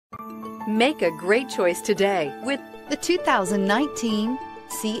Make a great choice today with the 2019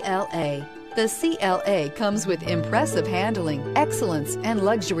 CLA. The CLA comes with impressive handling, excellence, and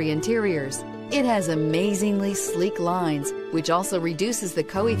luxury interiors. It has amazingly sleek lines, which also reduces the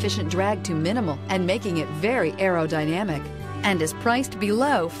coefficient drag to minimal and making it very aerodynamic, and is priced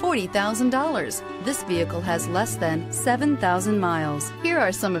below $40,000. This vehicle has less than 7,000 miles. Here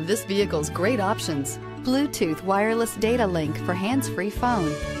are some of this vehicle's great options: Bluetooth wireless data link for hands-free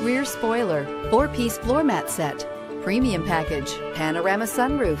phone, rear spoiler, 4-piece floor mat set, premium package, panorama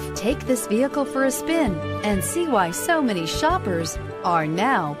sunroof. Take this vehicle for a spin and see why so many shoppers are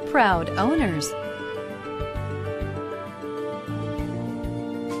now proud owners.